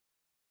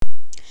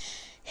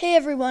Hey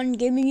everyone,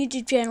 Gaming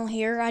YouTube channel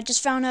here. I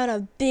just found out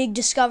a big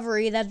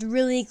discovery that's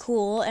really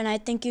cool and I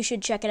think you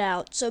should check it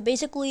out. So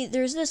basically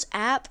there's this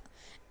app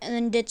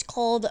and it's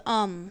called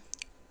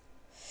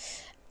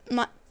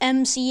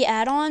MC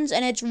add-ons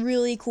and it's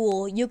really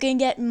cool. You can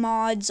get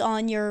mods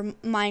on your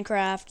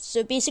Minecraft.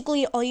 So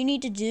basically all you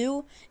need to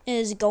do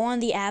is go on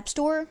the App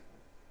Store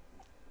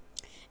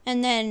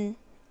and then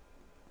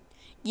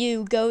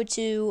you go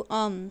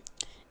to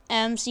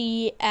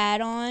MC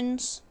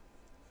add-ons.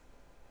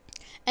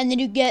 And then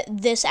you get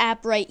this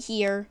app right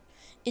here.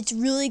 It's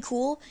really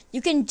cool.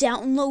 You can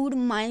download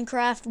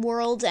Minecraft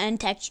worlds and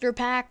texture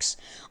packs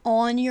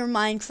on your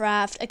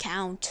Minecraft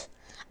account.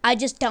 I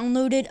just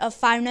downloaded a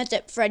Five Nights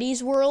at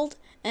Freddy's world,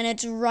 and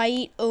it's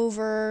right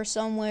over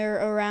somewhere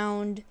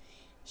around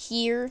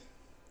here.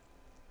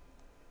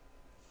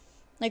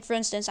 Like for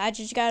instance, I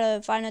just got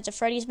a Five Nights at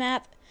Freddy's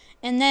map,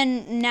 and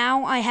then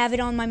now I have it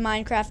on my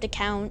Minecraft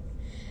account.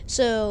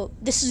 So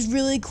this is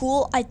really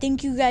cool. I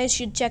think you guys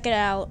should check it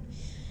out.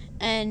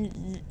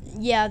 And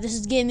yeah, this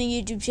is Gaming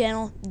YouTube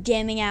channel,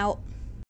 gaming out.